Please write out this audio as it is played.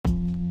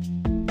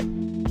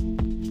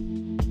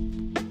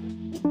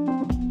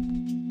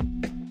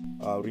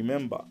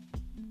remember,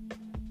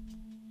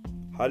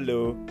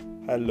 hello.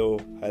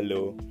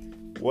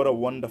 What a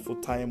wonderful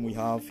time we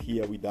have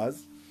here with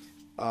us.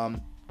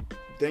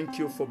 Thank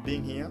you for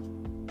being here.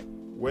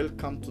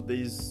 Welcome to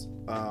this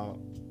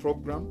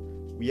program.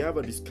 We have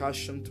a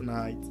discussion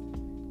tonight,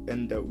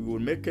 and we will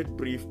make it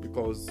brief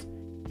because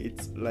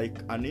it's like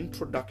an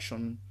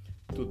introduction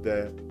to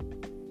the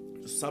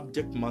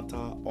subject matter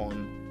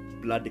on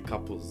bloody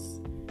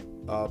couples.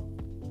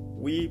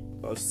 We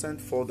sent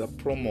for the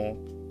promo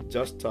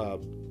just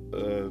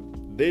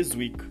this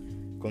week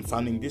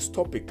concerning this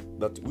topic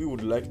that we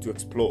would like to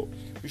explore.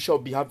 We shall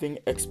be having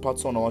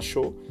experts on our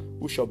show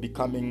who shall be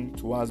coming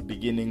to us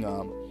beginning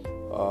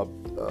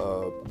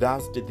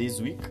Thursday this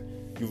week.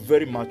 You're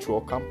very much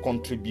welcome.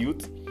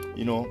 Contribute,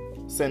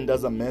 send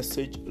us a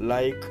message,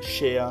 like,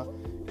 share,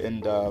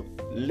 and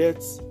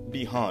let's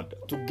be heard.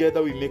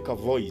 Together we make a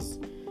voice,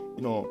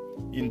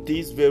 in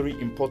this very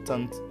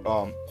important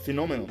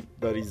phenomenon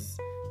that is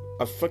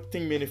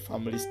affecting many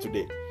families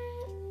today.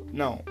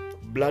 Now,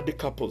 bloody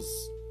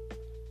couples.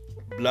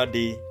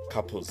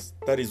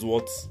 That is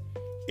what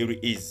it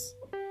is.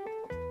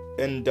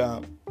 And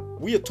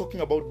we are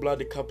talking about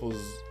bloody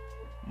couples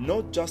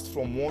not just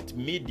from what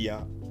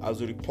media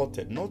has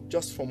reported, not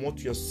just from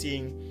what you are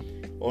seeing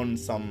on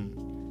some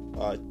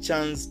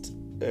chanced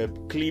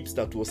clips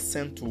that was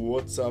sent to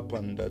WhatsApp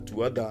and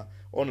to other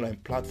online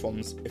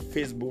platforms,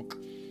 Facebook,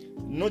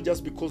 not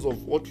just because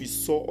of what we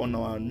saw on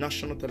our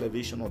national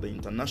television or the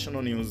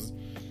international news,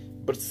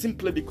 but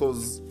simply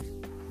because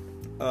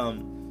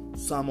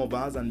some of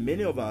us and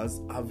many of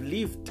us have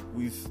lived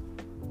with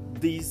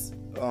this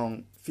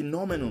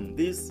phenomenon,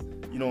 this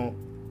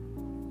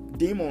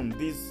demon,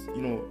 this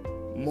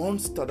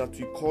monster that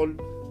we call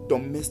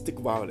domestic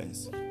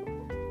violence,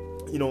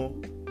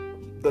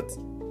 that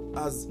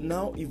has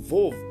now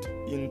evolved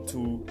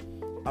into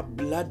a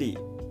bloody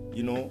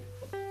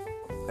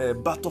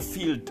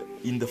battlefield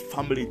in the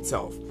family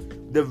itself,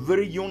 the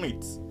very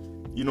unit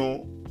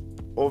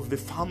of the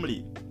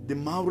family, the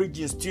marriage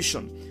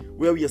institution,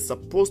 where we are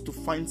supposed to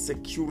find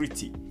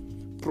security,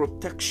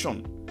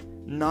 protection,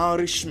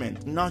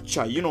 nourishment,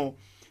 nurture,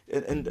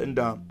 and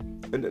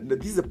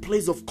this is a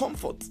place of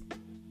comfort,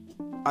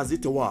 as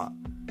it were.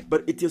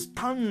 But it is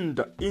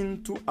turned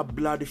into a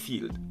bloody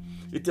field.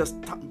 It has,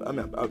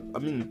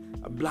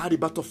 a bloody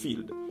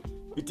battlefield.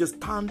 It has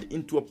turned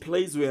into a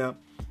place where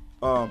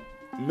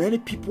many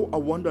people are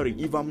wondering,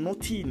 if I'm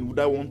not in, would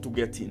I want to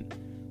get in?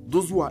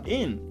 Those who are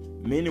in,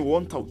 many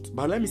want out.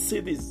 But let me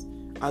say this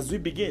as we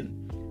begin.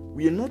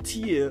 We are not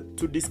here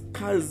to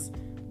discuss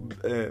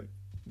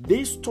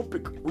this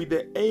topic with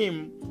the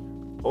aim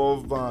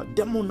of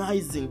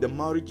demonizing the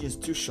marriage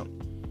institution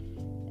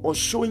or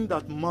showing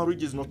that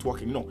marriage is not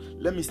working. No,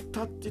 let me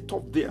start it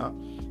off there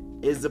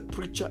as a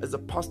preacher, as a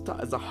pastor,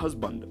 as a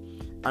husband,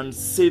 and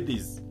say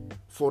this: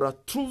 for a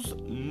truth,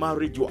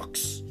 marriage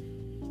works.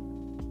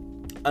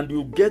 And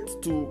we'll get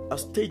to a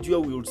stage where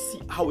we will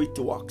see how it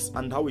works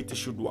and how it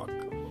should work.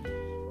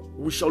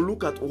 We shall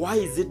look at why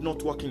is it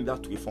not working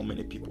that way for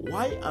many people.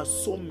 Why are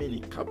so many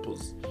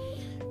couples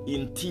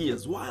in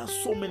tears? Why are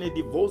so many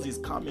divorces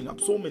coming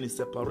up? So many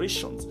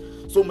separations?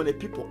 So many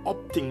people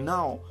opting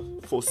now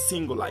for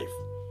single life?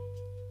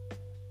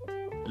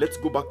 Let's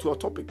go back to our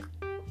topic.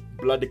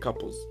 Bloody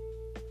couples.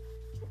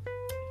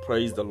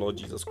 Praise the Lord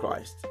Jesus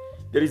Christ.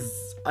 There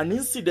is an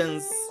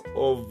incidence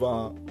of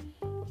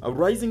a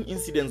rising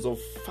incidence of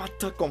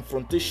fatal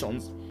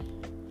confrontations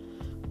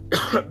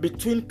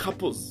between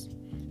couples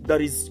that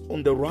is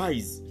on the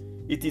rise.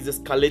 It is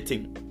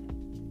escalating.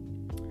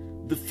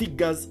 The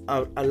figures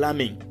are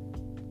alarming.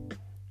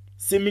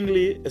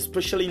 Seemingly,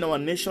 especially in our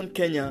nation,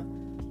 Kenya,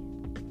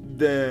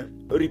 the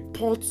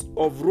reports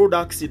of road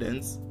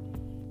accidents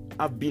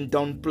have been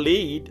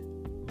downplayed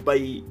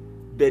by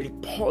the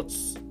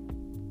reports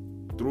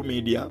through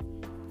media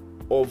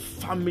of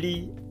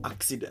family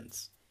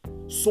accidents.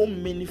 So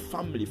many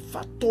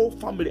fatal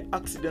family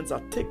accidents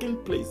are taking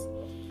place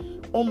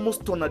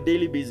almost on a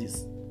daily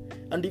basis.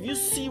 And if you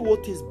see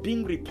what is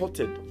being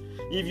reported,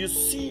 if you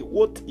see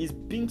what is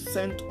being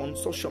sent on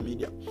social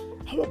media,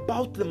 how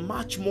about the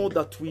much more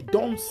that we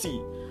don't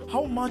see?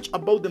 How much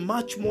about the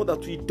much more that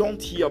we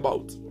don't hear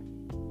about?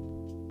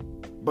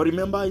 But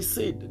remember, I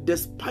said,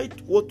 despite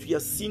what we are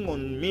seeing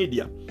on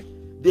media,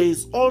 there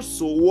is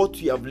also what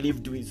we have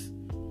lived with.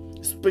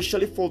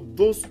 Especially for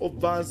those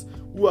of us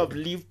who have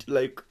lived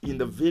like in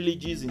the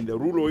villages, in the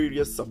rural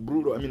areas,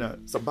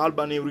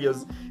 suburban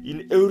areas,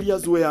 in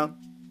areas where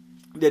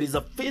there is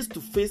a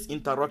face-to-face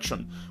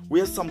interaction,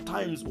 where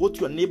sometimes what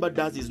your neighbor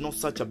does is not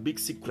such a big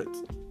secret.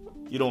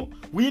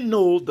 We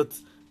know that,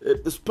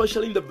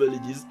 especially in the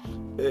villages,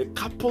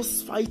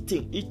 couples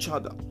fighting each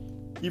other.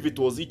 If it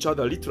was each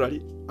other,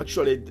 literally,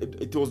 actually,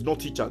 it was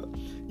not each other.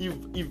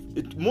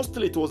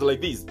 Mostly it was like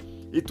this.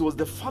 It was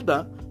the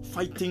father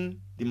fighting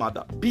the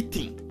mother,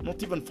 beating,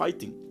 not even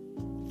fighting.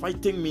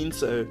 Fighting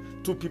means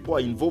two people are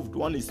involved.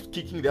 One is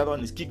kicking, the other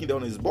one is kicking, the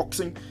other one is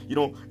boxing.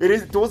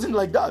 It wasn't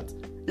like that.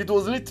 It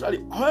was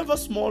literally, however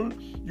small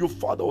your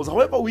father was,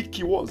 however weak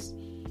he was,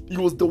 He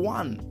was the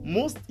one.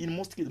 In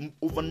most cases,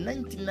 over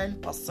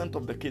 99%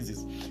 of the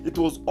cases, it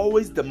was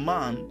always the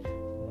man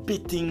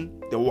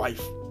beating the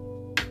wife.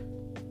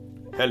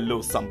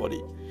 Hello,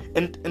 somebody.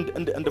 And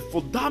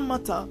for that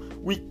matter,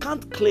 we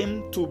can't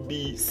claim to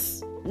be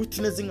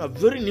witnessing a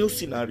very new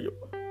scenario.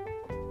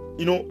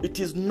 It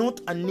is not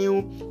a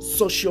new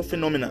social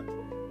phenomenon.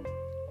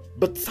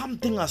 But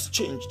something has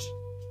changed.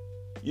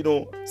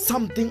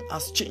 Something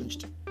has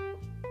changed.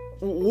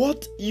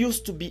 What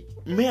used to be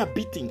mere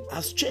beating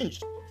has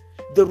changed.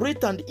 The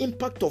rate and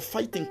impact of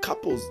fighting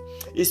couples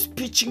is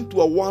pitching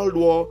to a world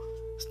war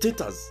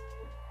status.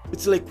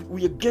 It's like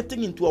we are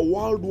getting into a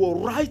world war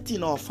right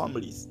in our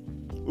families.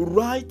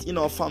 Right in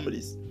our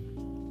families.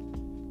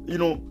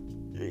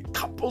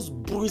 Couples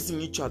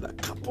bruising each other,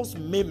 couples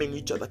maiming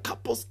each other,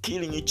 couples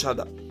killing each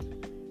other.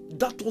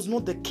 That was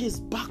not the case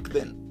back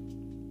then.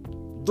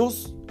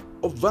 Those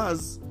of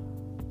us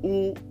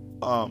who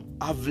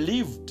have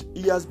lived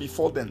years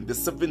before then, the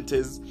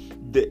 70s,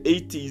 the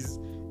 80s,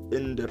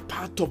 and the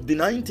part of the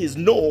 90s,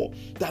 know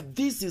that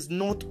this is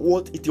not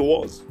what it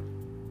was.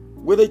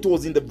 Whether it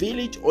was in the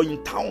village or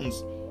in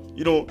towns,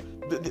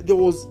 there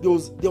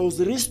was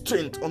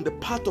restraint on the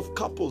part of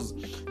couples,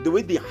 the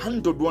way they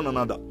handled one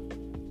another.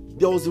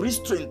 There was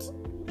restraint.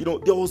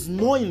 There was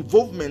no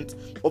involvement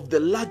of the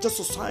larger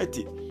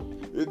society.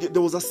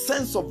 There was a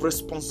sense of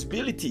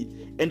responsibility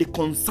and a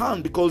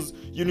concern, because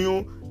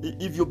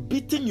if you're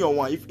beating your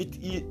wife,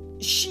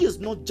 she is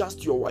not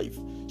just your wife.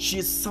 She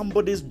is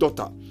somebody's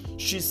daughter.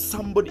 She's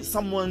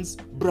someone's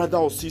brother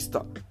or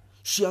sister.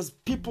 She has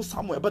people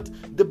somewhere. But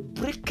the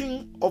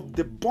breaking of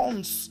the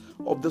bonds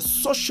of the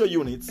social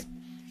units,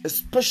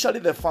 especially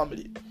the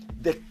family,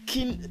 the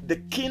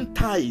kin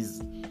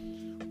ties,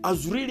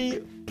 has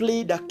really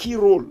played a key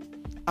role,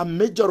 a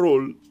major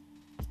role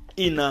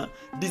in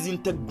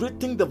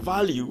disintegrating the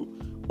value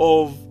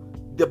of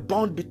the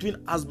bond between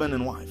husband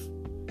and wife,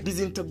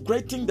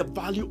 disintegrating the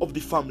value of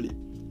the family.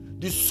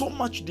 There's so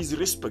much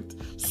disrespect,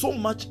 so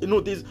much,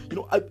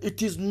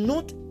 it is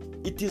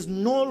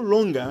no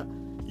longer,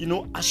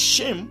 a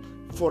shame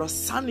for a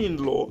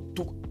son-in-law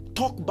to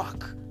talk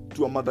back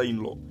to a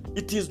mother-in-law.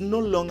 It is no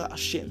longer a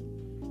shame.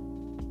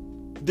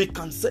 They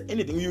can say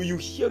anything. You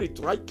hear it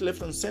right,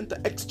 left, and center.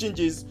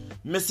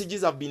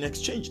 Messages have been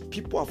exchanged.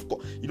 People have,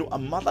 a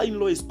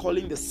mother-in-law is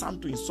calling the son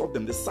to insult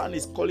them. The son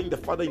is calling the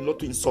father-in-law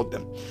to insult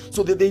them.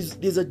 So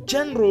there's a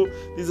general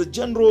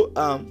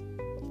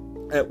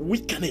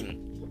weakening,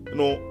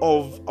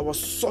 of our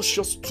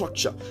social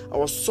structure,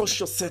 our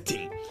social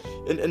setting,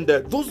 and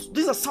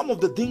these are some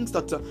of the things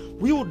that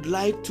we would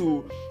like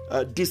to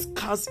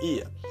discuss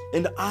here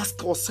and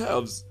ask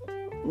ourselves: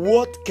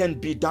 what can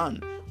be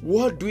done?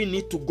 What do we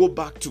need to go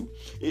back to?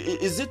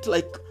 Is it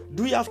like,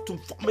 do we have to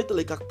form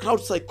like a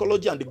crowd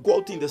psychology and go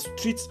out in the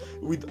streets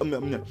with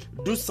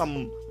do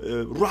some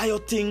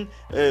rioting,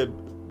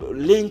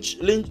 lynch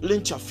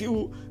a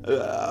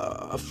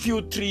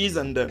few trees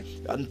and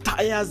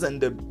tires and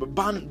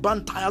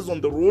burn tires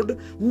on the road?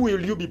 Who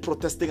will you be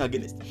protesting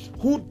against?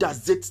 Who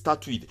does it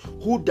start with?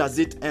 Who does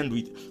it end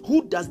with?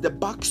 Who does the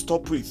buck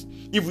stop with?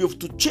 If we have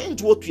to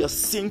change what we are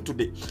seeing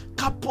today,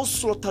 couples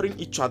slaughtering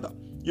each other,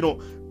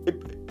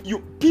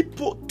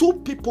 two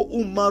people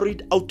who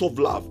married out of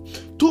love,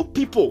 two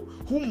people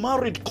who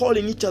married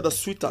calling each other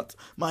sweetheart,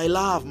 my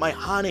love, my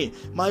honey,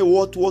 my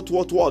what,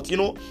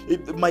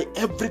 my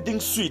everything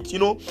sweet.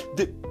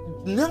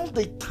 Now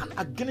they turn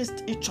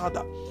against each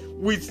other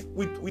with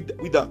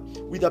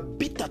a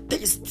bitter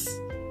taste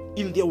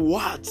in their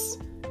words,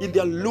 in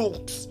their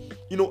looks,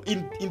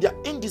 in their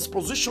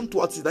indisposition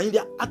towards it, and in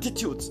their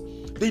attitudes.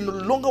 They no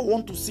longer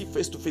want to see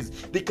face to face.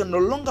 They can no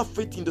longer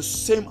fit in the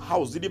same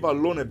house, leave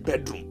alone a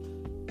bedroom.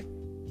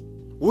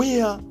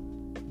 Where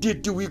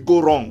did we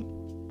go wrong?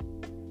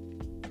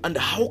 And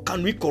how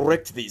can we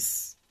correct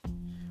this?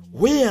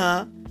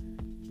 Where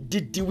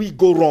did we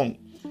go wrong?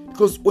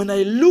 Because when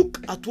I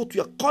look at what we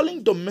are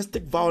calling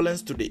domestic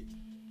violence today,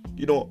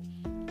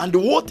 and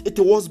what it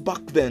was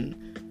back then,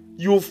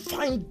 you'll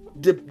find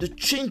the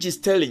change is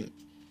telling.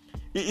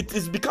 It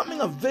is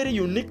becoming a very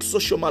unique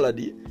social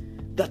malady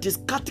that is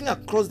cutting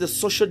across the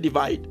social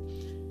divide,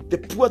 the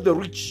poor, the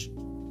rich.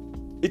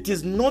 It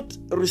is not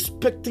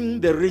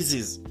respecting the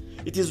races.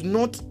 It is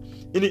not,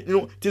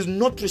 it is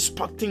not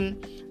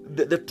respecting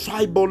the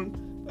tribal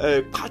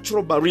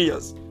cultural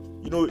barriers.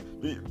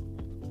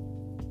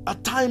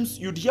 At times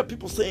you'd hear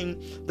people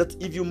saying that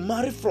if you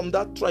marry from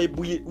that tribe,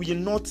 we are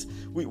not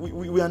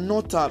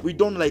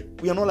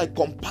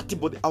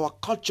compatible. Our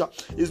culture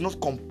is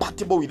not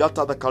compatible with that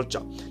other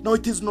culture. Now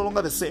it is no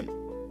longer the same.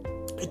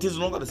 It is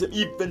no longer the same.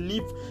 Even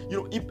if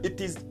if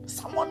it is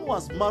someone who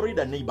has married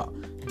a neighbor,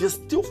 they're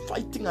still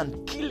fighting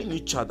and killing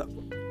each other.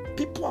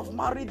 People have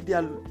married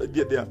their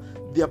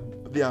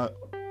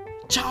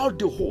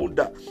childhood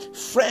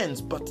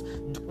friends, but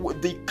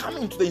they come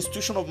into the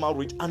institution of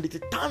marriage and it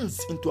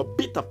turns into a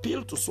bitter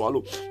pill to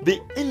swallow.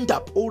 They end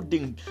up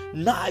holding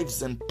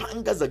knives and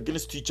pangas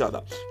against each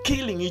other,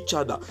 killing each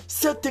other,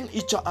 setting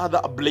each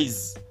other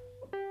ablaze.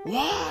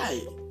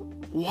 Why?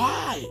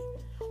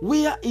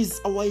 Where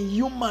is our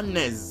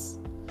humanness?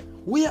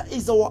 Where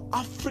is our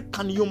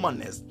African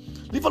humanness?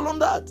 Leave alone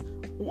that.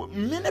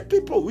 Many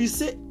people, we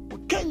say,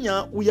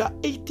 Kenya, we are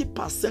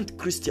 80%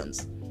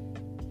 Christians.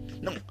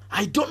 Now,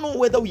 I don't know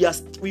whether we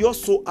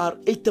also are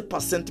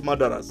 80%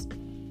 murderers.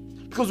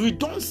 Because we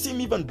don't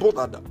seem even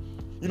bothered.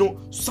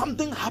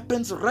 Something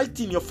happens right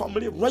in your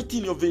family, right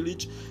in your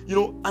village,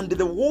 and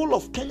the whole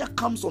of Kenya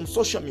comes on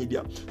social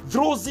media,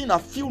 throws in a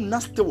few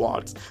nasty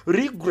words,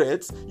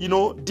 regrets,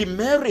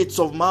 demerits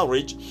of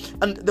marriage,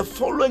 and the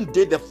following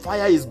day the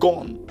fire is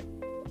gone.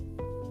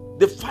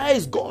 The fire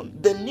is gone.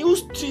 The new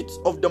street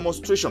of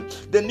demonstration,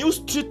 the new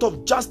street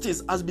of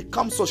justice has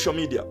become social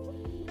media.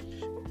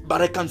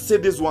 But I can say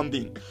this one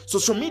thing.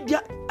 Social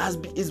media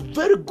is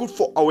very good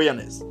for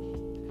awareness.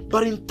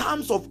 But in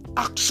terms of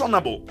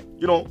actionable,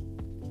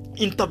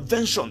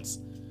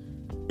 interventions,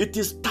 it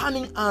is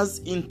turning us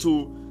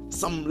into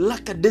some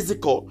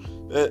lackadaisical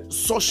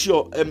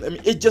social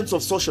agents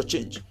of social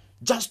change,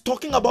 just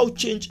talking about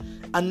change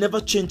and never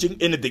changing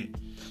anything.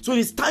 So it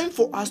is time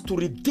for us to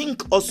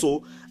rethink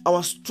also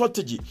our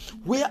strategy.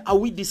 Where are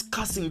we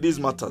discussing these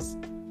matters?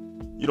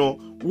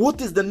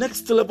 What is the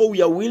next level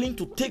we are willing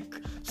to take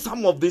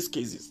some of these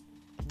cases?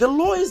 The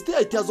law is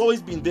there. It has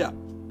always been there.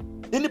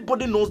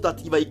 Anybody knows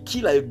that if I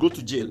kill, I go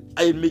to jail.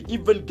 I may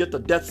even get a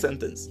death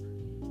sentence.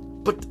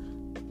 But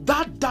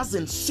that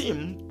doesn't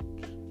seem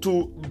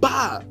to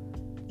bar,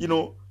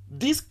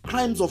 these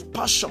crimes of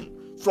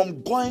passion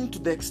from going to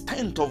the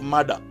extent of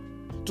murder,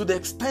 to the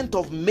extent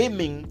of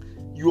maiming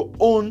your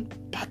own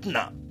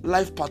partner,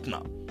 life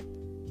partner.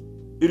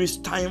 It is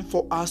time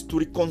for us to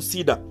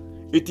reconsider.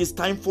 It is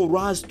time for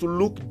us to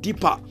look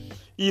deeper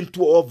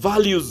into our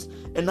values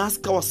and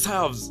ask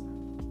ourselves,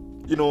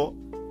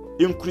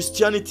 in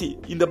Christianity,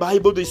 in the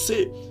Bible, they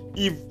say,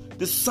 if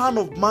the Son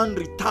of Man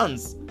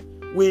returns,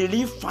 will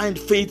he find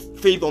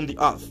faith on the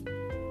earth?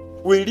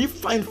 Will he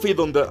find faith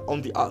on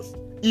the earth?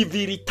 If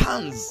he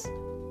returns,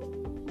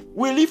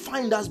 will he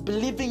find us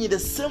believing in the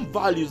same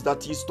values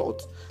that he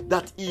taught,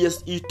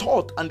 he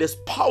taught and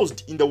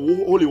espoused in the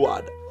Holy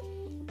Word?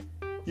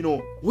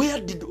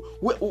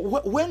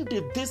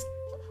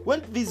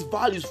 When these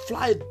values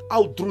fly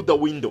out through the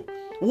window,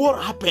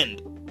 what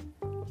happened?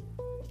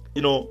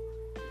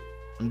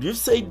 And you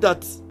say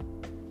that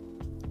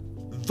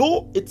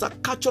though it's a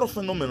cultural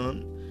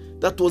phenomenon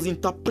that was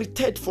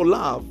interpreted for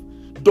love,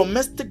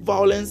 domestic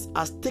violence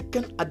has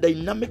taken a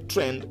dynamic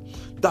trend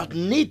that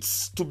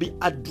needs to be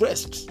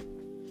addressed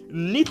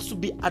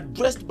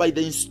by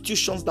the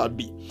institutions that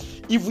be.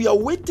 If we are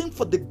waiting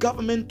for the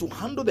government to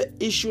handle the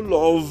issue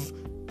of,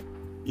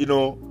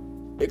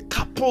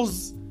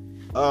 couples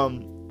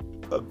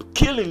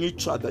killing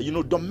each other,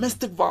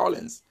 domestic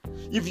violence,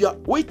 if you are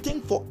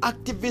waiting for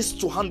activists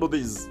to handle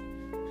this,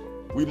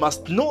 we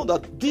must know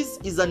that this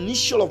is an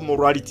issue of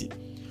morality.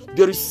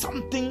 There's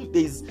something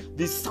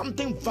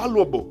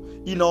valuable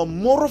in our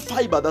moral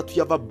fiber that we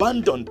have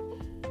abandoned,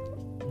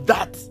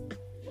 that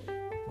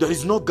there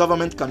is no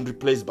government can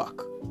replace back.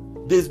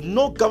 There's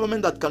no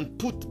government that can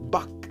put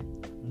back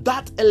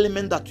that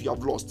element that we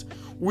have lost.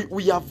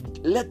 We have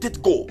let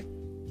it go.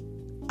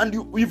 And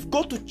we've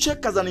got to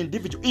check as an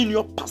individual in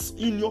your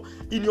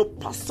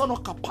personal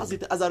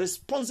capacity as a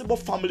responsible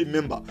family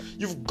member.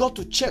 You've got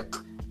to check.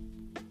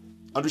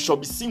 And we shall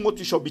be seeing what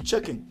we shall be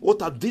checking.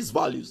 What are these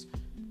values?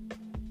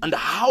 And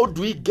how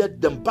do we get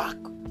them back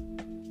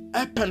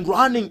up and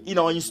running in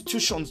our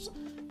institutions,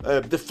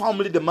 the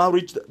family, the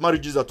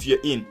marriages that we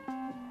are in?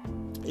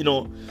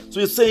 So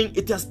you're saying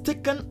it has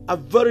taken a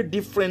very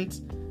different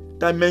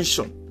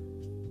dimension.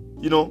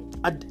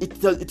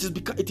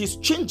 It is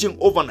changing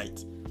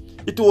overnight.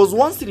 It was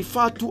once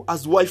referred to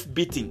as wife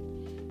beating,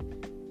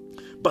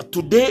 but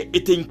today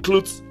it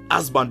includes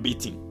husband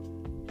beating.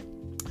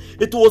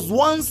 It was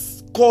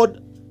once called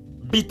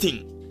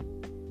beating.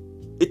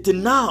 It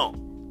now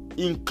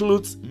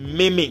includes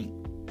maiming.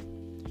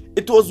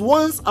 It was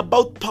once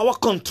about power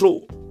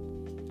control.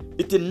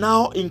 It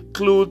now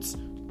includes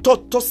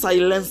total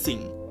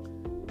silencing,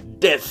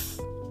 death.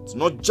 It's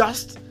not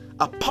just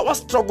a power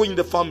struggle in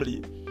the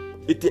family.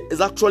 It is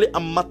actually a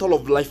matter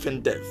of life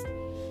and death.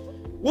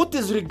 What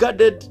is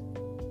regarded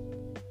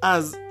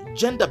as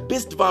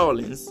gender-based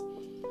violence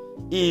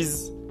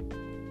is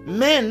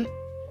men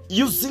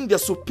using their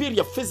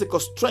superior physical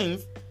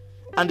strength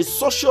and the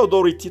social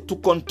authority to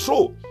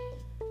control,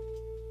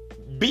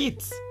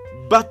 beat,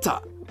 batter,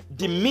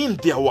 demean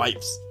their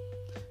wives.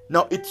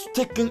 Now it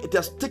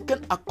has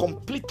taken a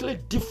completely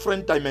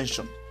different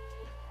dimension.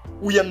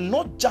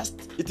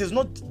 It is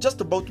not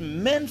just about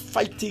men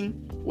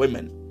fighting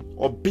women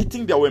or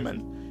beating their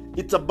women.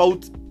 It's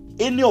about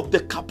any of the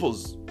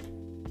couples,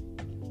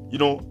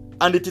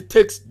 and it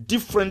takes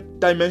different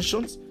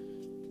dimensions.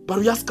 But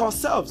we ask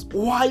ourselves,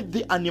 why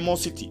the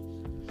animosity?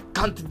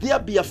 Can't there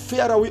be a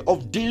fairer way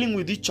of dealing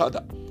with each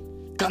other?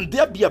 Can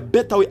there be a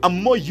better way, a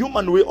more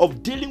human way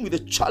of dealing with the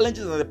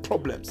challenges and the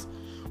problems?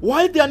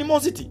 Why the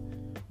animosity?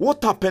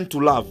 What happened to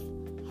love?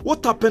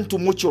 What happened to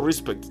mutual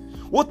respect?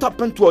 What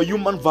happened to our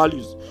human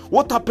values?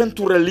 What happened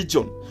to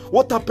religion?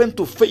 What happened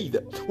to faith?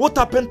 What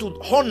happened to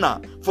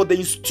honor for the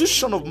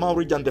institution of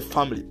marriage and the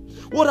family?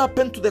 What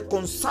happened to the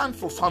concern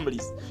for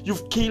families?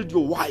 You've killed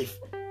your wife.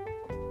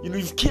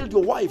 You've killed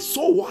your wife.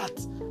 So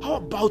what? How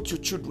about your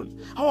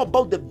children? How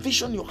about the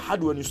vision you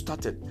had when you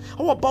started?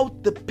 How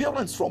about the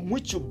parents from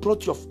which you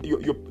brought your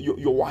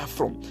wife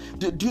from?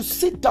 Do you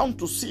sit down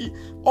to see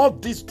all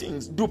these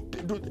things?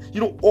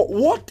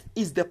 What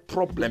is the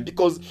problem?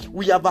 Because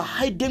we have a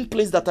hiding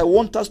place that I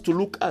want us to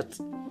look at.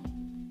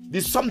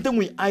 There's something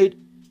we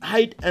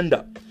hide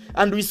under.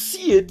 And we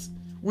see it.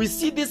 We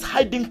see this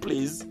hiding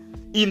place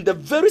in the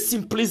very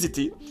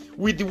simplicity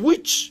with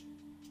which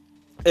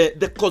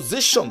the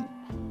causation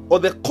or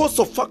the cause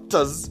of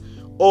factors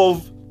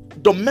of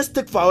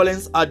domestic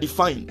violence are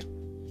defined.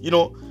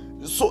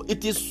 So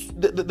it is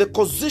the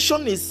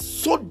causation is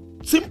so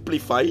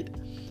simplified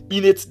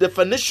in its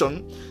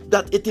definition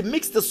that it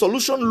makes the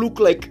solution look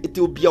like it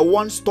will be a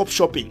one-stop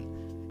shopping.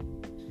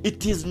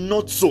 It is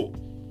not so.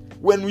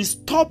 When we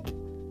stop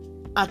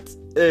at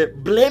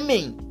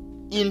blaming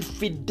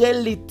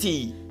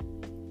infidelity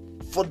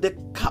for the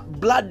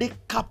bloody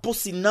couple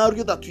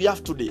scenario that we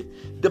have today,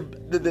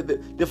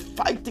 the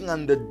fighting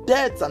and the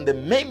deaths and the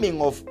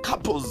maiming of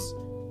couples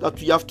that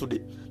we have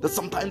today, that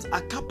sometimes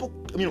a couple,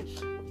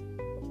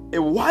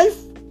 a wife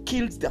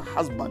kills the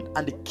husband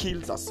and he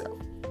kills herself.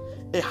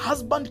 A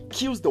husband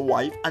kills the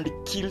wife and he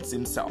kills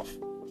himself.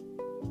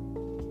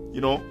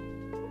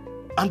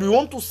 And we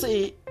want to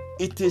say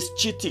it is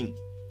cheating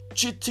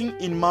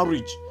in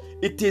marriage.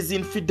 It is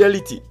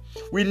infidelity.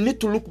 We need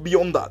to look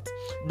beyond that,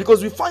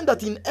 because we find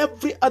that in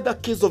every other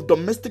case of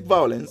domestic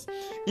violence,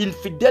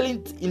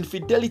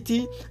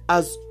 infidelity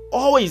has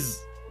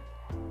always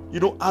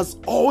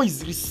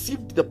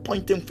received the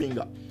pointing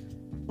finger.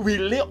 We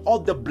lay all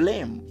the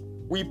blame.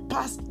 We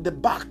pass the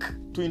back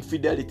to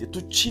infidelity,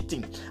 to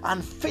cheating,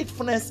 and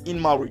faithfulness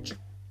in marriage.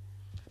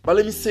 But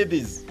let me say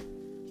this,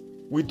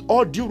 with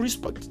all due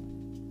respect,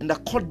 and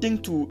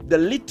according to the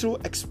little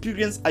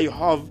experience I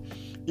have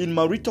in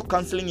marital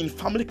counseling, in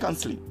family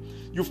counseling,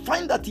 you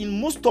find that in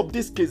most of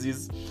these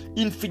cases,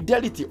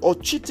 infidelity or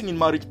cheating in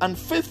marriage and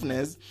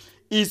faithfulness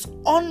is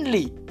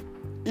only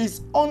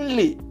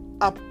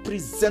a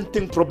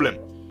presenting problem.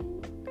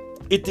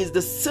 It is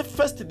the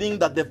safest thing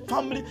that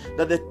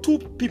the two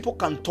people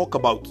can talk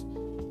about.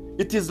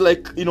 It is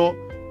like,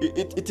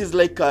 it is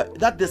like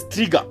that the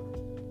trigger.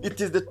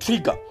 It is the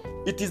trigger.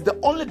 It is the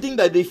only thing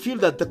that they feel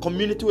that the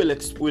community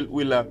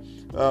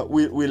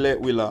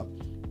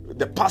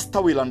the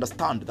pastor will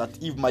understand that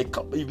if my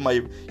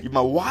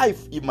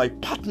wife, if my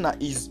partner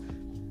is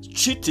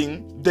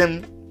cheating,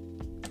 then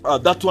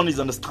that one is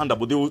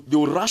understandable. They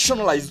will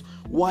rationalize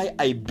why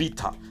I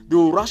beat her. They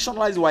will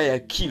rationalize why I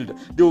killed.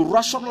 They will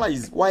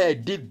rationalize why I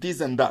did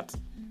this and that.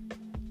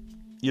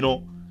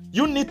 You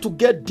need to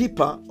get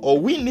deeper, or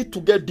we need to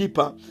get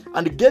deeper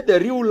and get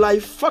the real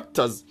life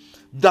factors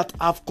that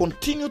have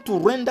continued to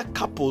render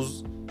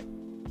couples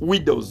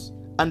widows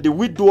and the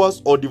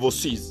widowers or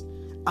divorcees.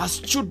 As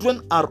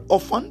children are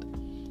orphaned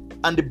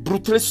and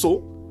brutally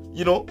so,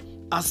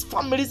 as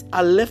families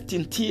are left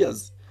in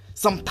tears,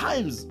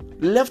 sometimes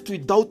left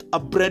without a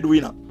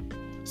breadwinner,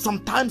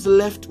 sometimes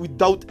left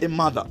without a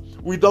mother,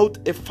 without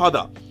a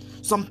father,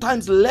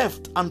 sometimes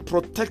left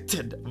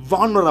unprotected,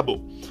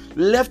 vulnerable,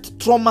 left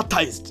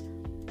traumatized.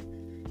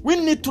 We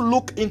need to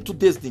look into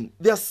this thing.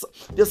 There's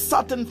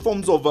certain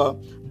forms of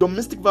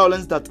domestic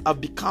violence that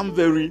have become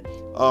very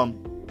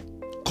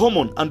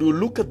common, and we'll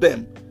look at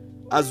them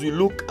as we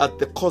look at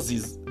the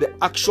causes, the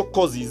actual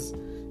causes,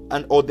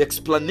 or the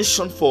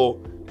explanation for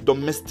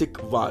domestic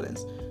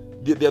violence.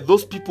 There are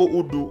those people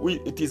who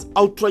it is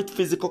outright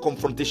physical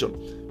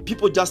confrontation.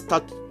 People just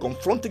start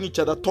confronting each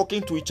other,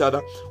 talking to each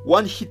other.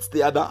 One hits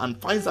the other and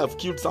finds I've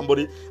killed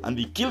somebody, and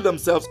they kill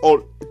themselves,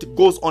 or it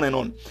goes on and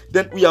on.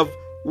 Then we have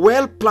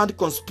well-planned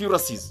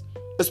conspiracies,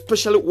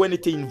 especially when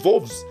it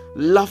involves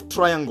love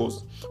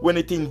triangles, when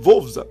it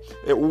involves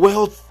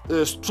wealth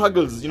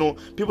struggles,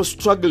 people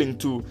struggling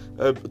to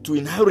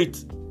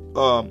inherit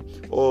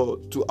or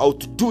to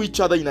outdo each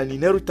other in an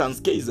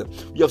inheritance case.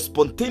 We have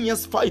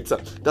spontaneous fights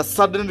that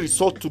suddenly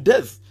resort to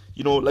death.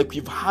 Like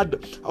we've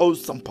had how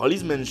some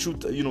policemen shoot,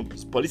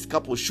 police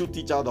couples shoot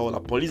each other, or a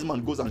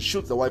policeman goes and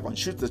shoots the wife and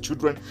shoots the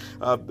children,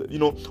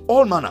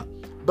 all manner.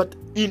 But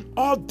in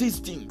all these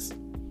things,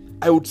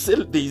 I would say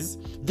this: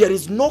 there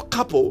is no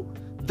couple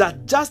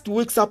that just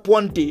wakes up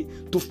one day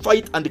to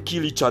fight and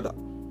kill each other.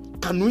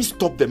 Can we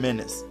stop the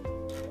menace?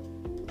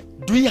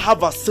 Do we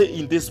have a say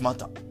in this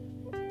matter?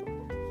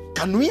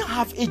 Can we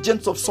have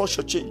agents of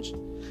social change?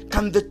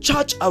 Can the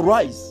church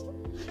arise?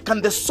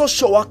 Can the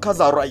social workers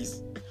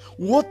arise?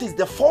 What is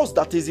the force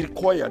that is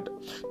required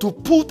to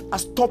put a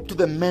stop to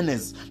the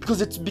menace?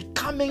 Because it's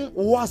becoming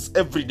worse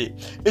every day.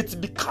 It's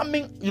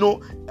becoming,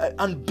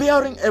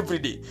 unbearing every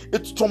day.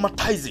 It's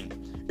traumatizing.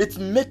 It's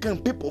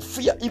making people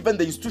fear even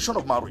the institution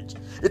of marriage.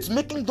 It's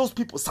making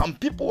some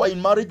people are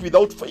in marriage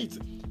without faith.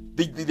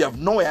 They have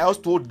nowhere else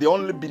to hold. They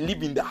only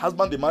believe in the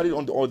husband they married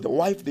or the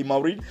wife they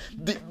married.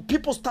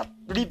 People start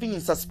living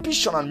in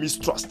suspicion and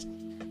mistrust.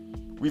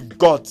 We've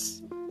got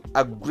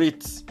a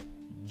great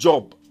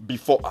job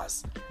before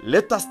us.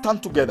 Let us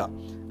stand together.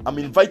 I'm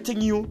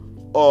inviting you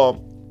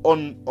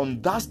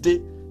on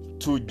Thursday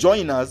to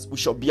join us. We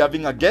shall be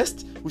having a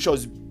guest who shall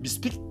be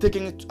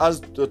taking us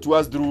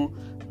through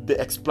the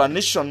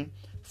explanation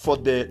for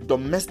the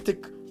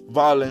domestic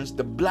violence,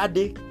 the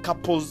bloody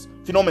couples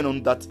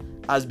phenomenon that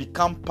has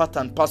become part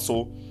and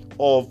parcel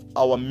of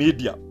our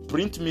media,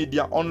 print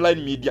media,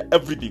 online media,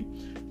 everything.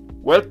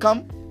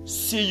 Welcome.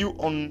 See you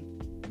on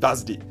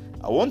Thursday.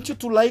 I want you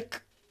to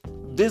like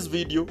this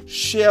video,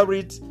 share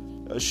it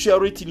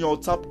in your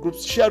WhatsApp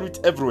groups, share it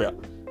everywhere.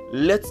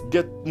 Let's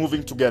get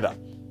moving together.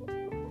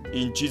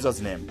 In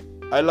Jesus' name.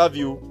 I love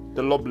you.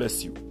 The Lord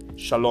bless you.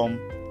 Shalom,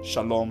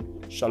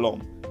 shalom,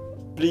 shalom.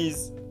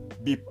 Please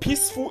be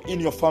peaceful in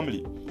your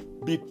family.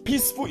 Be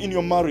peaceful in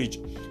your marriage.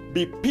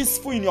 Be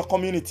peaceful in your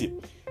community.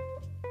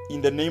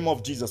 In the name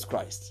of Jesus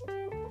Christ.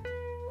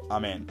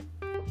 Amen.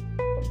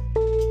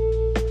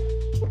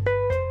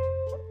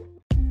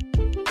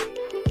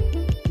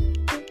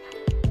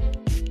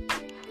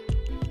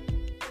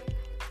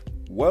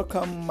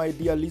 Welcome, my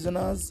dear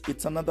listeners.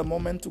 It's another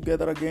moment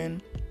together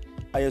again.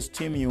 I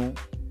esteem you.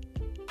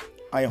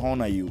 I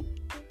honor you.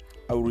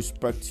 I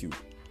respect you.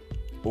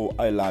 Oh,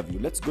 I love you.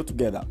 Let's go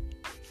together.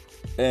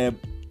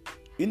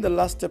 In the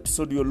last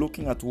episode, you're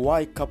looking at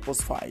why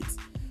couples fight.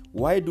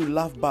 Why do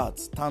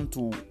lovebirds turn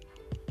to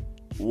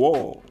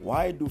war?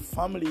 Why do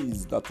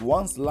families that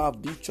once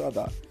loved each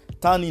other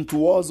turn into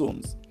war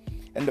zones?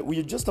 And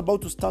we're just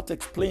about to start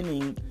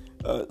explaining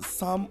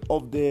some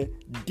of the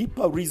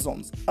deeper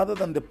reasons, other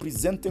than the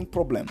presenting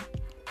problem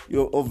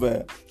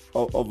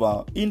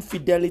of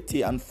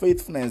infidelity and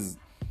faithfulness,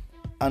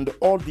 and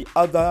all the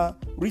other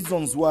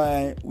reasons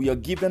why we are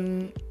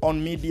given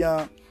on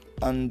media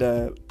and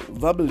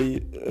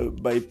verbally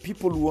by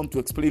people who want to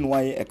explain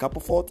why a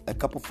couple fought, a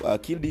couple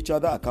killed each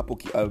other,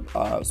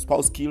 a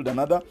spouse killed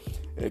another,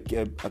 a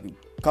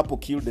couple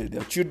killed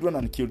their children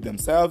and killed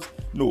themselves.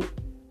 No,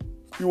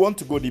 we want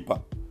to go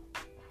deeper.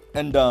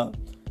 And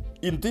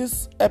in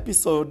this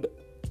episode,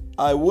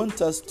 I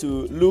want us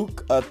to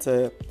look at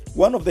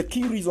one of the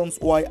key reasons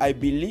why I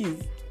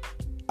believe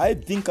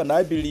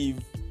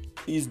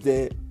is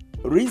the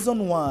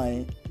reason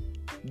why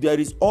there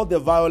is all the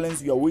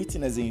violence we are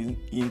witnessing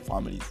in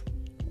families.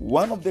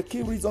 One of the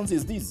key reasons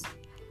is this: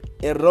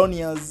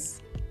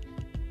 erroneous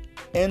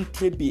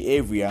entry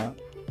behavior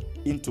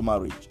into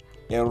marriage.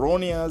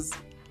 Erroneous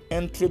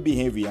entry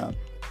behavior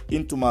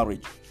into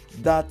marriage.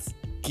 That's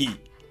key.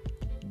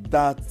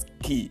 That's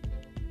key.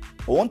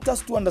 I want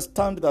us to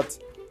understand that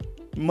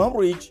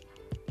marriage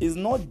is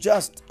not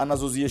just an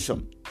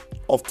association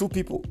of two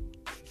people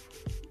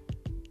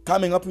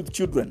coming up with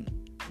children.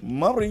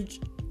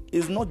 Marriage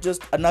is not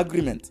just an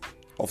agreement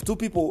of two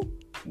people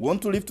who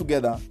want to live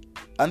together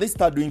and they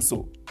start doing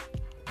so.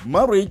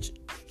 Marriage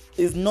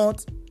is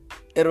not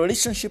a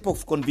relationship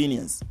of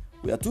convenience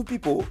where two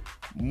people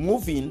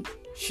move in,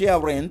 share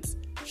rent,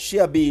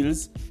 share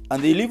bills,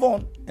 and they live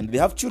on and they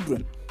have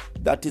children.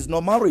 That is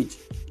not marriage.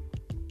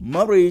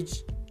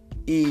 Marriage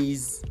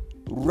is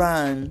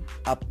run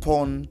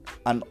upon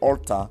an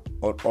altar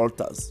or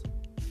altars.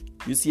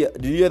 You see,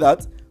 did you hear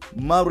that?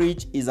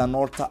 Marriage is an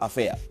altar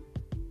affair.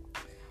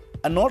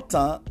 An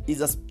altar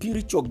is a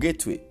spiritual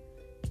gateway.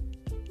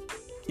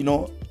 You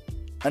know,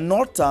 an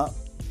altar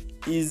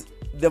is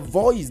the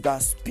voice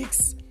that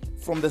speaks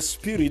from the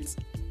spirit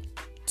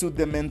to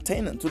the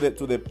maintenance, to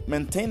the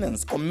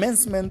maintenance,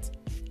 commencement,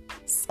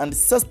 and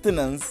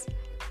sustenance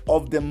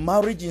of the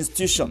marriage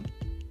institution,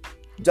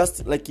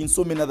 just like in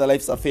so many other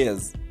life's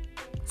affairs.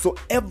 So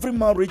every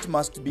marriage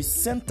must be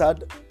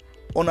centered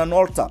on an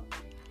altar.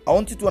 I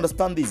want you to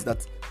understand this,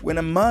 that when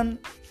a man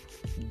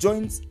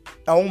joins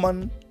a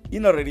woman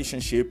in a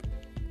relationship,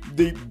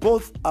 they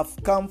both have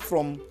come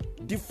from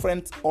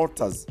different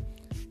altars: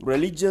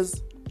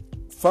 religious,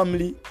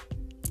 family,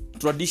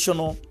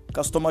 traditional,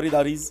 customary,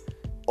 that is,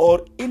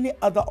 or any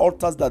other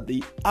altars that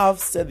they have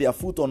set their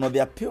foot on or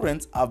their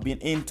parents have been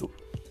into.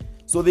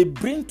 So they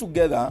bring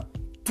together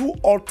two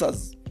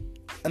altars,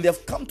 and they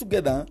have come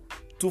together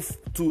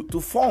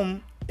to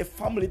form a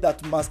family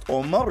that must,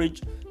 or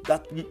marriage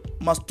that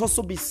must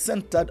also be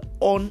centered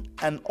on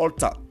an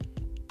altar.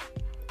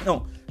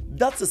 Now,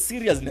 that's a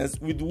seriousness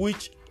with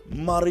which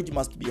marriage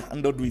must be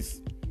handled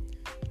with.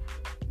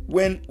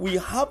 When we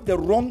have the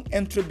wrong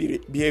entry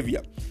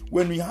behavior,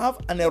 when we have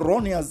an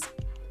erroneous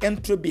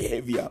entry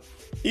behavior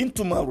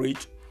into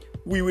marriage,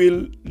 we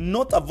will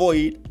not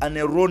avoid an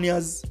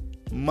erroneous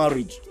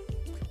marriage.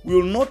 We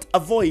will not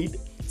avoid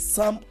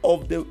some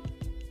of the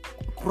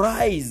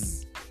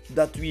cries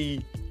that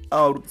we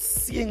are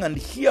seeing and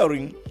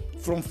hearing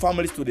from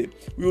families today.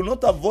 We will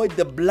not avoid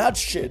the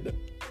bloodshed,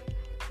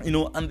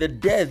 and the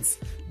deaths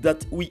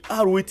that we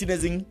are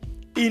witnessing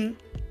in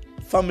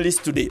families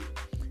today.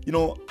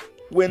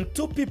 When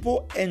two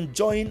people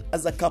enjoin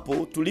as a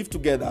couple to live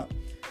together,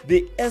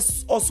 they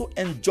also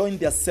enjoin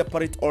their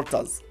separate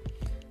altars.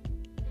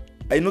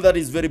 I know that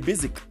is very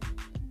basic.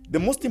 The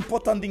most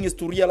important thing is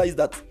to realize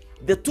that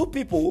the two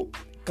people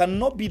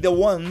cannot be the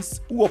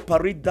ones who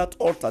operate that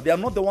altar. They are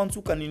not the ones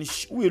who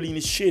will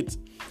initiate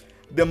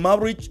the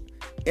marriage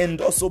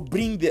and also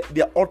bring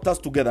their altars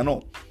together.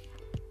 No.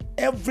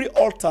 Every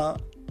altar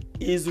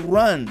is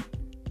run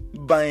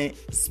by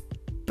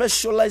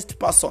specialized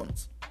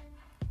persons.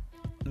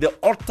 The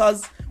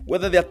altars,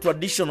 whether they are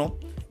traditional,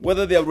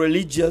 whether they are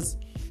religious,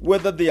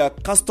 whether they are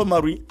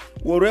customary,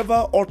 wherever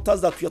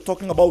altars that we are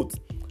talking about,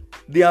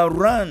 they are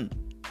run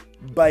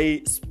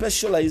by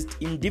specialized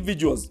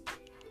individuals.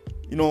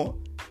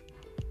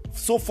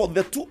 So for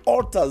the two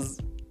altars,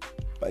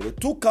 by the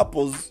two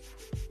couples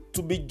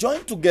to be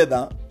joined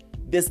together,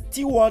 the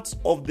stewards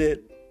of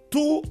the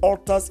two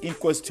altars in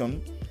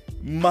question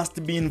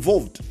must be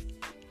involved.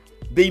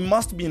 They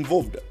must be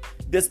involved.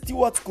 The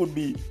stewards could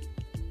be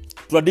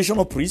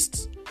traditional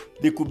priests,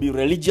 they could be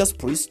religious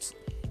priests,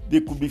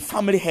 they could be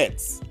family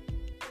heads,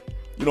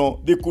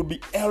 they could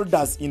be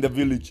elders in the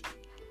village.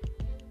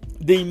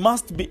 They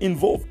must be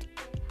involved.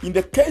 In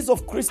the case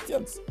of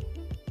Christians,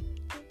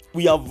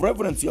 we have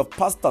reverends, we have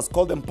pastors,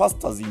 call them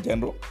pastors in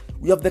general.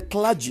 We have the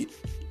clergy,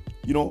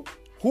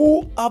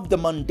 who have the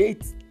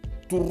mandate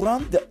to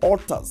run the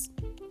altars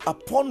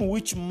upon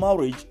which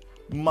marriage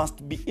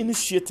must be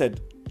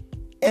initiated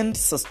and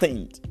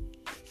sustained.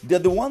 They're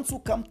the ones who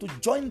come to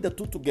join the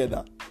two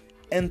together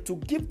and to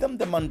give them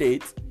the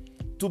mandate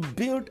to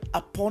build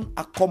upon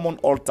a common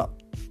altar.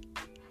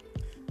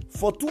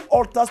 For two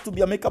altars to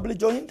be amicably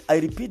joined, I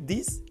repeat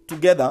this,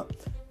 together,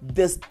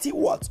 the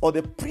stewards or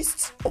the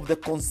priests of the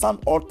concerned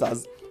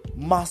altars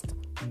must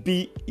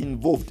be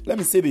involved. Let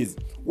me say this.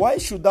 Why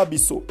should that be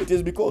so? It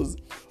is because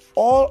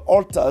all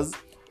altars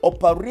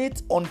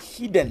operate on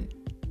hidden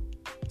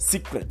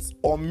secrets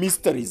or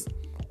mysteries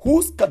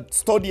whose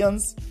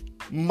custodians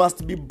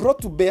must be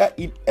brought to bear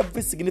in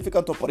every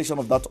significant operation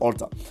of that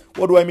altar.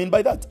 What do I mean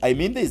by that? I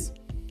mean this,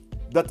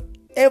 that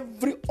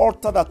every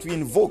altar that we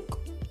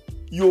invoke,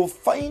 you'll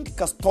find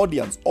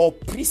custodians or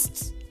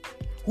priests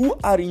who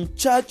are in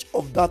charge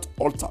of that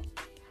altar.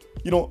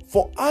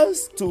 For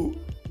us to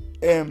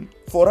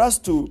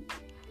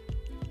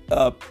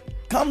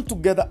come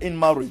together in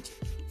marriage,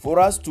 for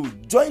us to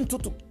join two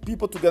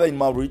people together in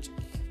marriage,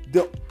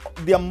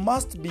 there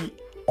must be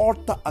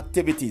altar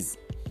activities.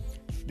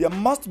 There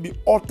must be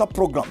altar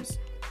programs.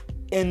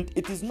 And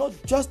it is not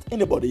just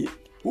anybody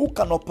who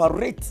can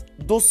operate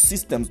those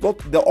systems,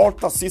 the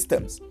altar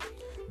systems.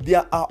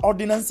 There are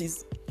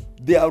ordinances,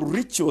 there are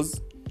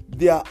rituals,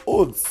 there are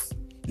oaths.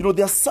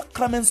 There are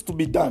sacraments to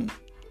be done.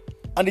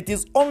 And it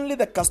is only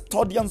the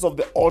custodians of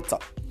the altar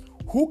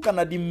who can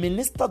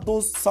administer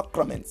those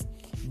sacraments,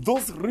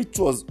 those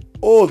rituals,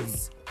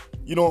 oaths,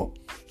 to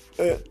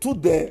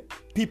the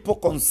people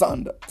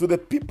concerned, to the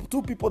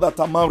two people that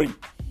are married.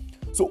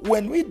 So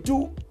when we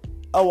do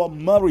our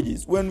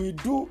marriages, when we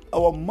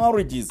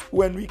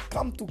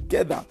come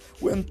together,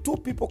 when two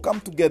people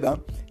come together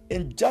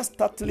and just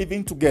start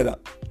living together,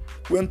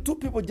 when two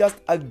people just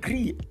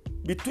agree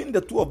between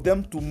the two of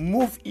them to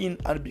move in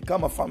and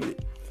become a family,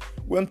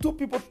 when two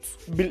people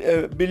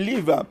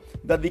believe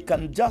that they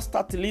can just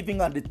start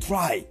living and they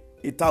try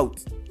it out,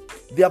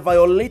 they are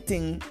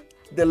violating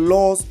the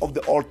laws of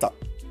the altar.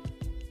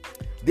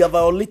 They are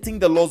violating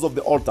the laws of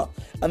the altar.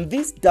 And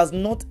this does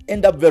not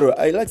end up very well.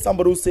 I like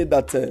somebody who said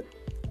that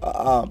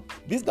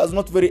this does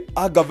not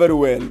augur very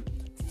well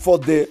for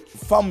the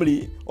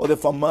family or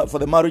for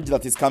the marriage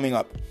that is coming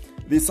up.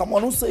 There's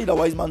someone who said, a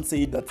wise man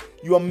said, that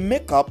your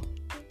makeup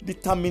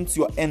determines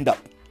your end up.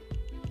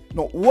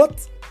 Now,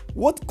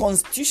 what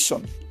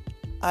constitution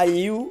are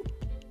you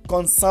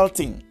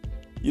consulting?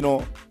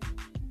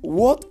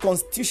 What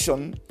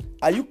constitution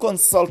are you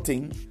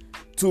consulting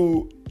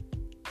to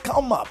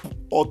come up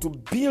or to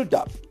build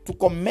up, to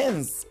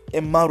commence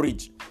a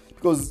marriage?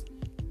 Because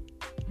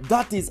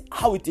that is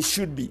how it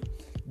should be.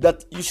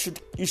 That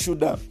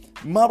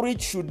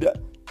marriage should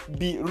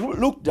be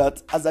looked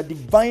at as a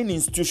divine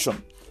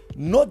institution,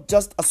 not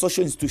just a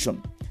social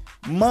institution.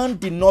 Man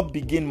did not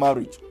begin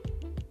marriage.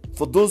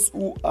 For those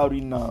who are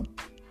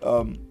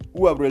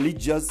who are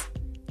religious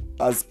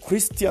as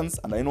Christians,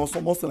 and I know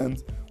some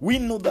Muslims, we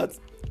know that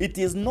it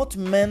is not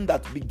men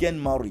that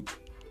began marriage.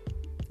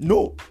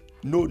 No.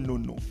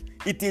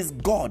 It is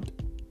God.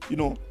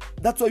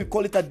 That's why we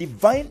call it a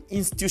divine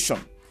institution.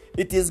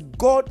 It is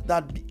God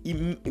that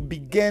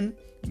began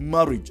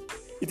marriage.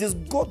 It is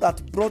God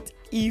that brought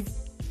Eve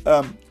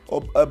to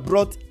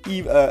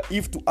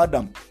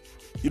Adam.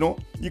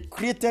 He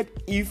created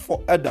Eve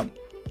for Adam.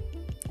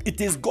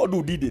 It is God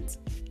who did it.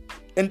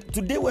 And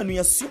today, when we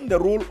assume the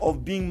role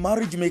of being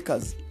marriage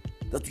makers,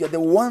 that we are the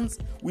ones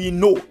we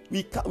know,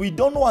 we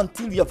don't know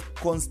until we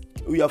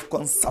have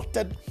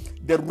consulted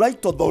the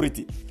right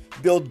authority,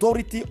 the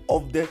authority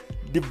of the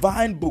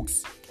divine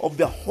books, of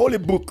the holy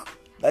book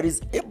that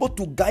is able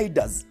to guide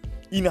us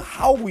in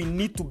how we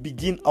need to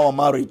begin our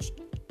marriage.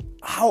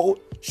 How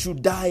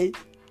should I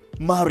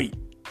marry?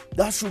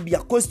 That should be a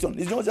question.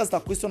 It's not just a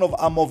question of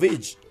I'm of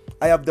age,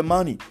 I have the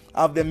money,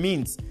 I have the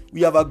means,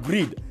 we have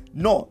agreed.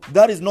 No,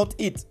 that is not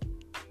it.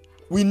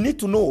 We need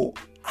to know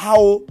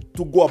how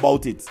to go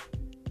about it.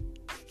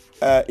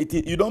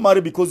 You don't marry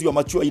because you're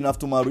mature enough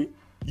to marry.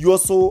 You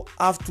also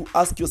have to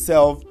ask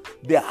yourself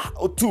the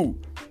how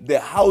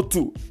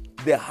to.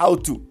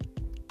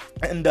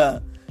 And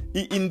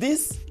in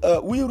this,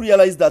 we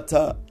realize that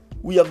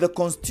we have the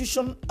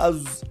constitution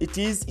as it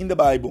is in the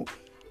Bible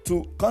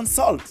to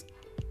consult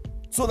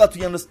so that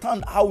we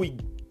understand how we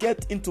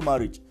get into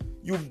marriage.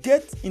 You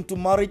get into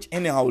marriage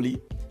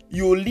anyhowly,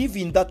 you live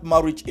in that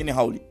marriage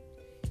anyhowly.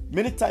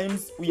 Many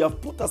times we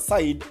have put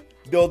aside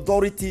the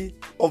authority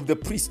of the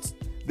priest,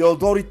 the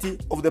authority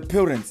of the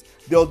parents,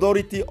 the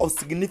authority of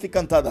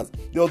significant others,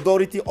 the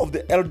authority of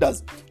the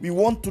elders. We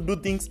want to do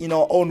things in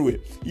our own way.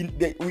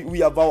 We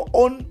have our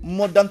own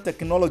modern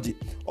technology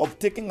of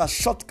taking a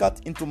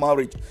shortcut into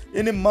marriage.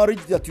 Any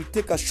marriage that you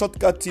take a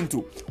shortcut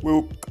into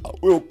will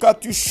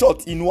cut you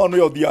short in one way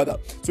or the other.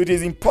 So it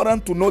is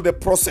important to know the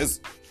process.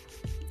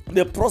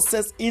 The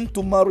process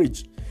into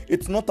marriage.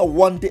 It's not a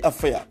one-day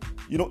affair.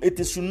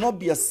 It should not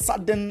be a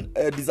sudden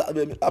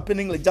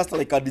happening just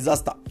like a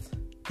disaster.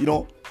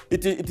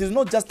 It is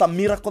not just a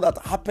miracle that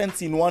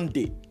happens in one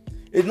day.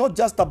 It's not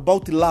just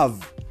about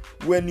love.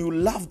 When you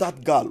love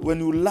that girl, when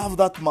you love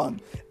that man,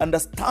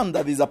 understand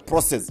that there's a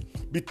process.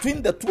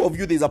 Between the two of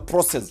you, there's a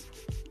process.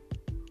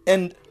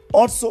 And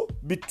also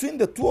between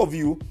the two of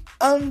you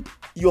and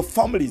your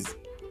families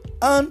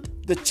and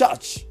the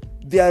church,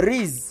 there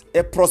is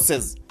a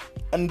process.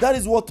 And that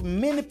is what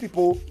many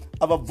people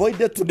have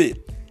avoided today.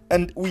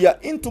 And we are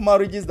into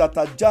marriages that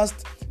are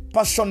just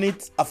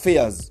passionate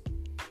affairs.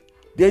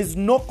 There is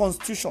no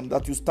constitution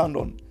that you stand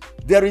on.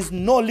 There is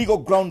no legal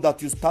ground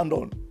that you stand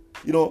on.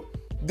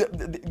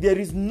 There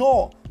is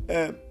no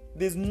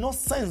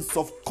sense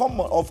of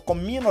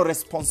communal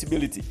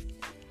responsibility.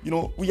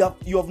 You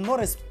have no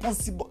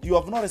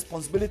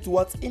responsibility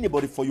towards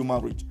anybody for your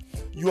marriage.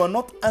 You are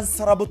not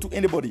answerable to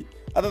anybody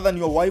other than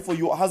your wife or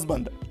your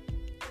husband.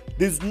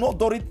 There's no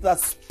authority that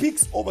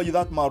speaks over you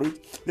that marriage.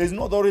 There's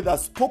no authority that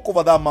spoke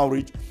over that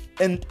marriage.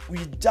 And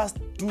we're just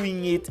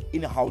doing it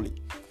anyhowly.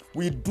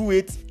 We do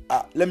it.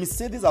 Let me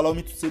say this. Allow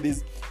me to say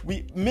this.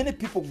 Many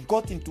people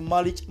got into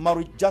marriage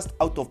just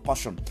out of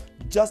passion,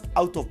 just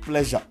out of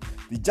pleasure.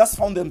 They just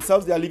found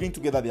themselves, they are living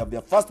together. They have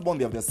their firstborn,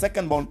 they have their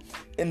secondborn.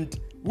 And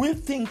we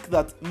think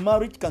that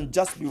marriage can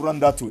just be run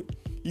that way.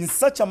 In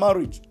such a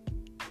marriage,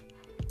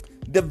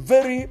 the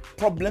very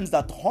problems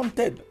that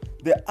haunted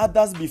the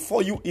others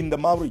before you in their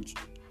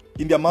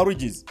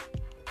marriages,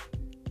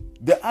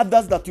 the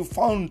others that you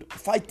found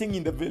fighting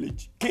in the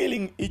village,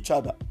 killing each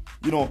other,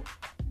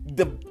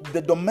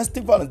 the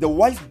domestic violence, the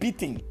wife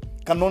beating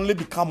can only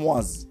become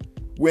worse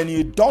when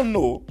you don't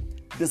know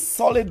the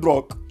solid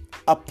rock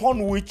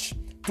upon which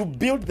to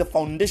build the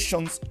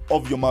foundations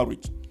of your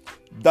marriage.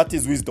 That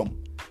is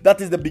wisdom.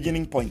 That is the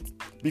beginning point.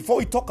 Before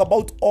we talk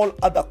about all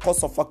other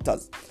cause of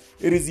factors,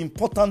 it is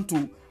important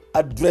to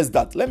address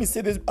that. Let me say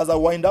this as I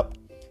wind up.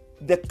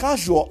 The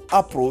casual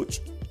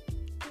approach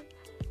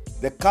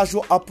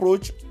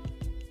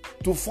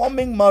to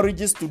forming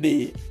marriages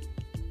today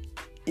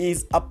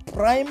is a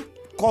prime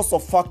cause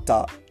of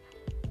factor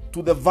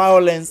to the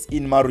violence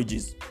in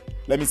marriages.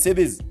 Let me say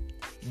this.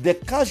 The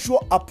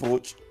casual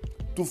approach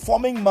to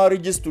forming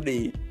marriages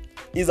today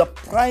is a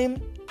prime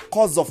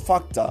cause of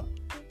factor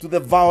to the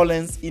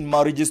violence in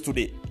marriages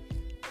today.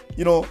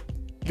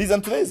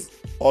 Listen to this.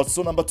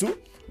 Also, number 2,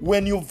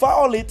 when you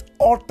violate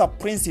altar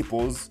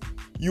principles,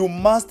 you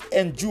must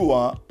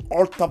endure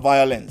altar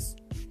violence.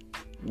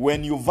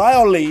 When you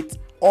violate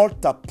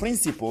altar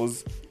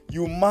principles,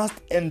 you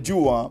must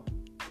endure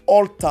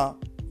altar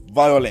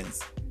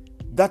violence.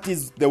 That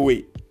is the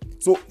way.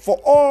 So for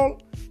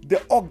all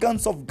the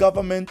organs of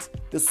government,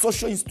 the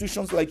social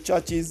institutions like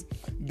churches,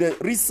 the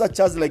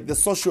researchers like the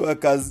social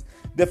workers,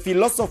 the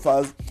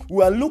philosophers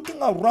who are looking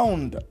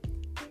around,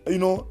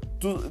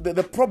 to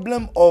the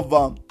problem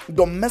of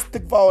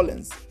domestic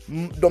violence,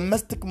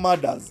 domestic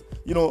murders,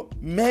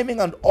 maiming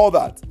and all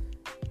that,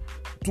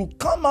 to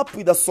come up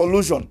with a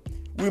solution,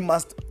 we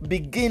must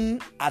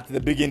begin at the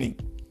beginning.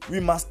 We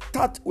must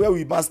start where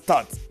we must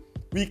start.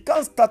 We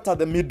can't start at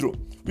the middle.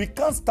 We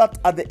can't start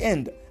at the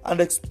end and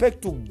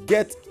expect to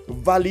get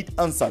valid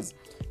answers.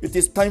 It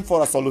is time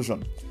for a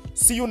solution.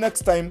 See you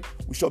next time.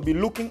 We shall be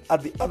looking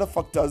at the other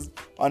factors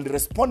and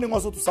responding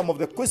also to some of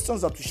the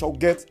questions that we shall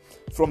get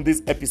from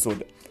this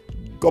episode.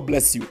 God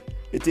bless you.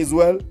 It is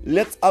well.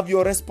 Let's have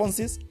your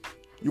responses.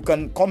 You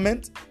can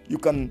comment, you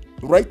can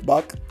write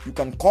back, you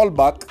can call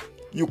back,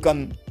 you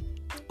can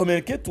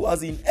communicate to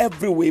us in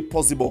every way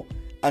possible,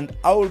 and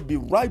I will be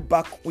right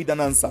back with an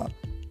answer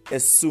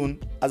as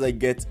soon as I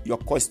get your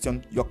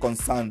question, your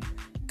concern,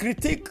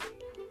 critique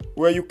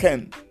where you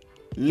can.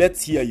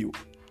 Let's hear you.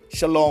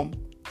 Shalom,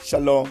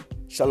 shalom,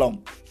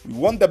 shalom. We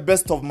want the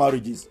best of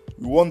marriages.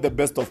 We want the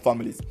best of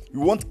families. We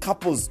want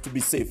couples to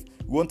be safe.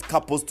 We want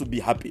couples to be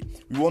happy.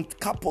 We want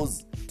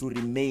couples to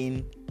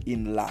remain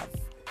in love.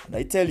 And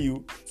I tell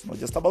you, it's not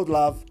just about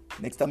love.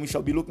 Next time we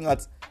shall be looking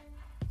at,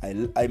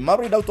 I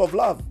married out of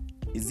love.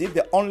 Is it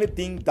the only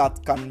thing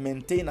that can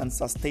maintain and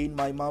sustain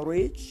my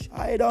marriage?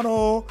 I don't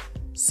know.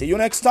 See you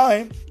next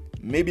time.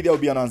 Maybe there will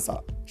be an answer.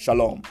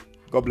 Shalom.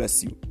 God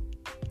bless you.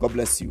 God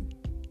bless you.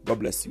 God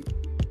bless you.